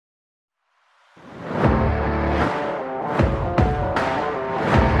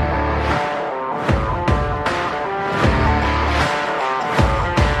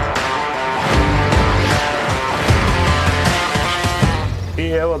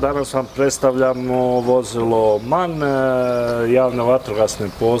danas vam predstavljamo vozilo MAN, javne vatrogasne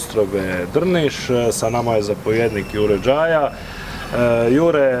postrojbe Drniš. Sa nama je zapovjednik Jure Džaja.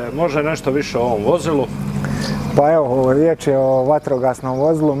 Jure, može nešto više o ovom vozilu? Pa evo, riječ je o vatrogasnom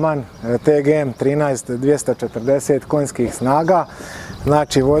vozilu MAN TGM 13 240 konjskih snaga.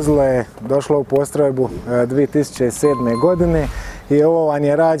 Znači, vozilo je došlo u postrojbu 2007. godine i ovo vam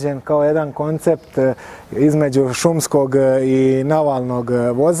je rađen kao jedan koncept između šumskog i navalnog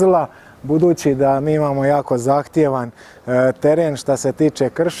vozila, budući da mi imamo jako zahtjevan teren što se tiče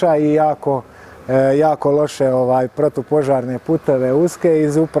krša i jako loše protupožarne puteve uske.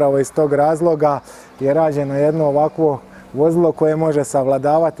 Upravo iz tog razloga je rađeno jedno ovakvo vozilo koje može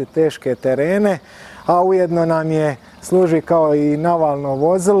savladavati teške terene, a ujedno nam služi kao i navalno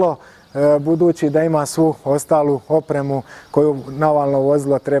vozilo, budući da ima svu ostalu opremu koju navalno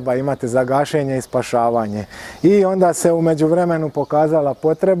vozilo treba imati za gašenje i spašavanje. I onda se u međuvremenu pokazala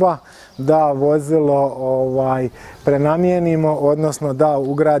potreba da vozilo prenamijenimo, odnosno da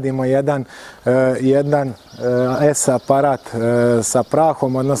ugradimo jedan S aparat sa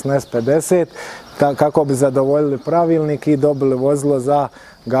prahom, odnosno S50, kako bi zadovoljili pravilnik i dobili vozilo za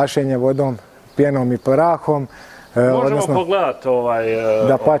gašenje vodom, pjenom i prahom. Možemo pogledati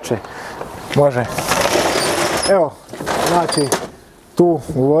Da pače, može. Evo, znači, tu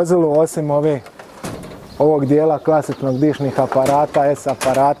u vozilu, osim ovog dijela klasičnog dišnih aparata, S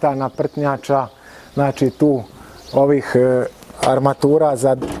aparata, naprtnjača, znači tu ovih armatura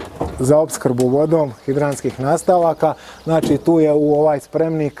za opskrbu vodom, hidranskih nastavaka, znači tu je u ovaj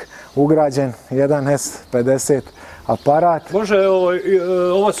spremnik ugrađen jedan S50 aparat. Može,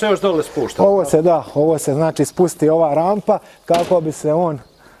 ovo se još dole spušta? Ovo se znači spusti ova rampa kako bi se on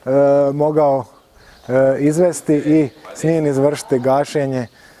mogao izvesti i s njim izvršiti gašenje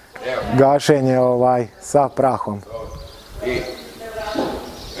sa prahom.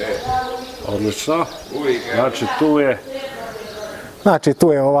 Odlično. Znači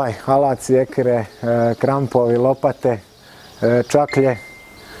tu je ovaj alat, sjekire, krampovi, lopate, čaklje.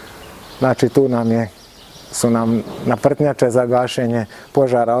 Znači tu su nam naprtnjače za gašenje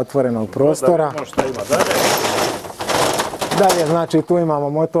požara otvorenog prostora. Dalje, znači tu imamo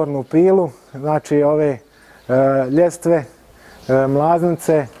motornu pilu, znači ove ljestve,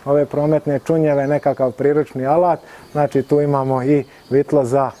 mlaznice, ove prometne čunjeve, nekakav priručni alat. Znači tu imamo i vitlo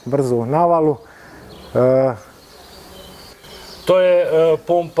za brzu navalu. To je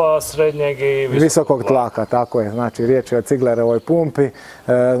pumpa srednjeg i visokog tlaka, tako je. Znači riječ je o ciglerovoj pumpi,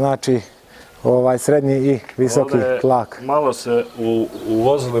 znači srednji i visoki tlak. Malo se u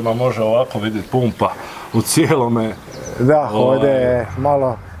vozilima može ovako vidjeti pumpa u cijelome. Da, ovdje je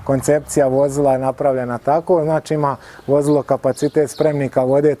malo koncepcija vozila je napravljena tako, znači ima vozilo kapacitet spremnika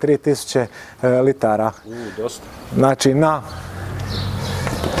vode 3000 litara. Dosta. Znači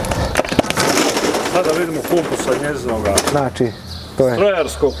Sada vidimo pumpu sa njezinog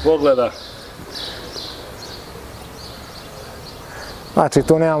strojarskog pogleda. Znači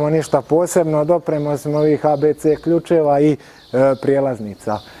tu nemamo ništa posebno, dopremo osim ovih ABC ključeva i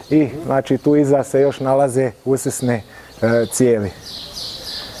prijelaznica. I znači tu iza se još nalaze usisne cijevi.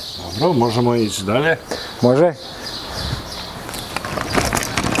 Dobro, možemo ići dalje. Može.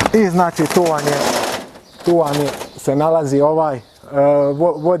 I znači tu vam se nalazi ovaj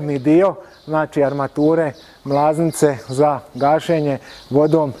vodni dio, znači armature, mlaznice za gašenje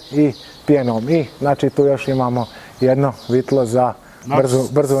vodom i pjenom. I znači tu još imamo jedno vitlo za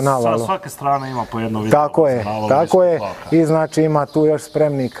brzu navalu. Sa svake strane ima po jedno vitlo. Tako je. I znači ima tu još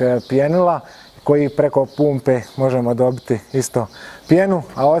spremnik pjenila koji preko pumpe možemo dobiti isto pjenu,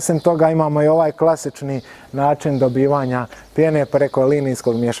 a osim toga imamo i ovaj klasični način dobivanja pjene preko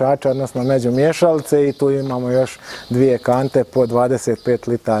linijskog mješača, odnosno međumješalice, i tu imamo još dvije kante po 25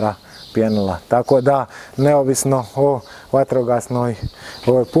 litara pjenila. Tako da, neovisno o vatrogasnoj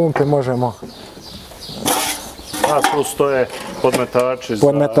pumpi možemo... A tu stoje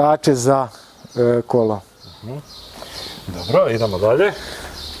podmetači za kolo. Dobro, idemo dalje.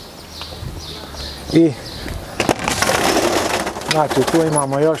 I znači tu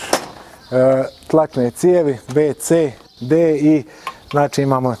imamo još tlačne cijevi B, C, D i znači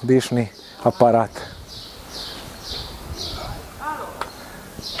imamo dišni aparat.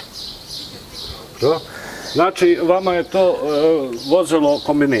 Dobro. Znači vama je to vozilo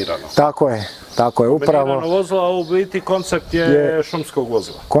kombinirano? Tako je. Kombinirano vozilo, a u biti koncept je šumskog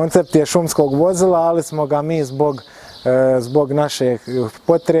vozila? Koncept je šumskog vozila, ali smo ga mi zbog naših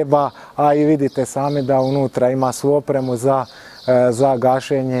potreba, a i vidite sami da unutra ima svu opremu za za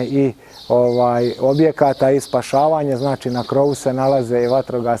gašenje i objekata i spašavanje. Znači na krovu se nalaze i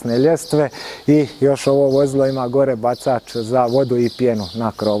vatrogasne ljestve i još ovo vozilo ima gore bacač za vodu i pjenu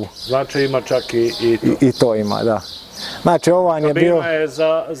na krovu. Znači ima čak i to. I to ima, da. Znači ovo je bio... Kabina je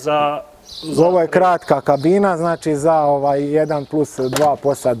za... Ovo je kratka kabina, znači za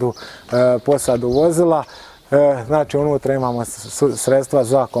 1+2 posadu vozila. Znači unutra imamo sredstva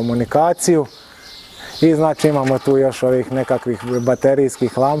za komunikaciju i znači imamo tu još ovih nekakvih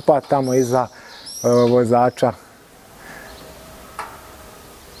baterijskih lampa tamo iza vozača.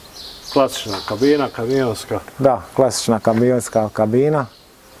 Klasična kabina, kamionska. Da, klasična kamionska kabina.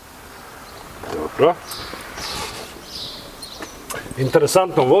 Dobro.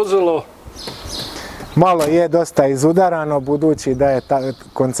 Interesantno vozilo. Malo je dosta izudarano, budući da je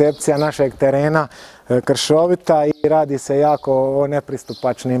koncepcija našeg terena kršovita i radi se jako o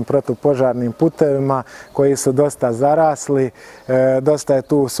nepristupačnim protupožarnim putevima koji su dosta zarasli, dosta je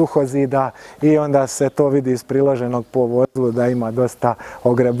tu suhozida i onda se to vidi iz priloženog po vozilu da ima dosta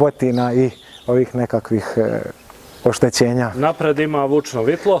ogrebotina i ovih nekakvih oštećenja. Napred ima vučno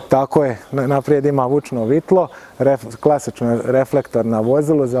vitlo. Tako je, naprijed ima vučno vitlo, klasično reflektor na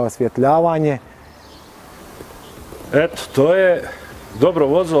vozilu za osvjetljavanje. Eto, to je dobro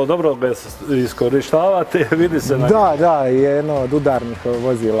vozilo, dobro ga iskorištavate, vidi se na... Da, jedno od udarnih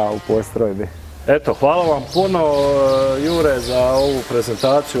vozila u postrojbi. Eto, hvala vam puno, Jure, za ovu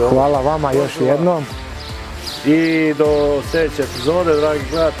prezentaciju. Hvala vama još jednom. I do sljedeće epizode, dragi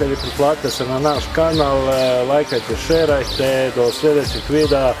gledatelji, pretplatite se na naš kanal, lajkajte, šerajte, do sljedećeg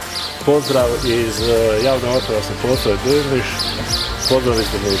videa. Pozdrav iz javne vatrogasne postrojbe Drniš. Pozdrav iz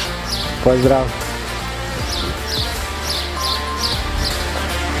Drniša. Pozdrav.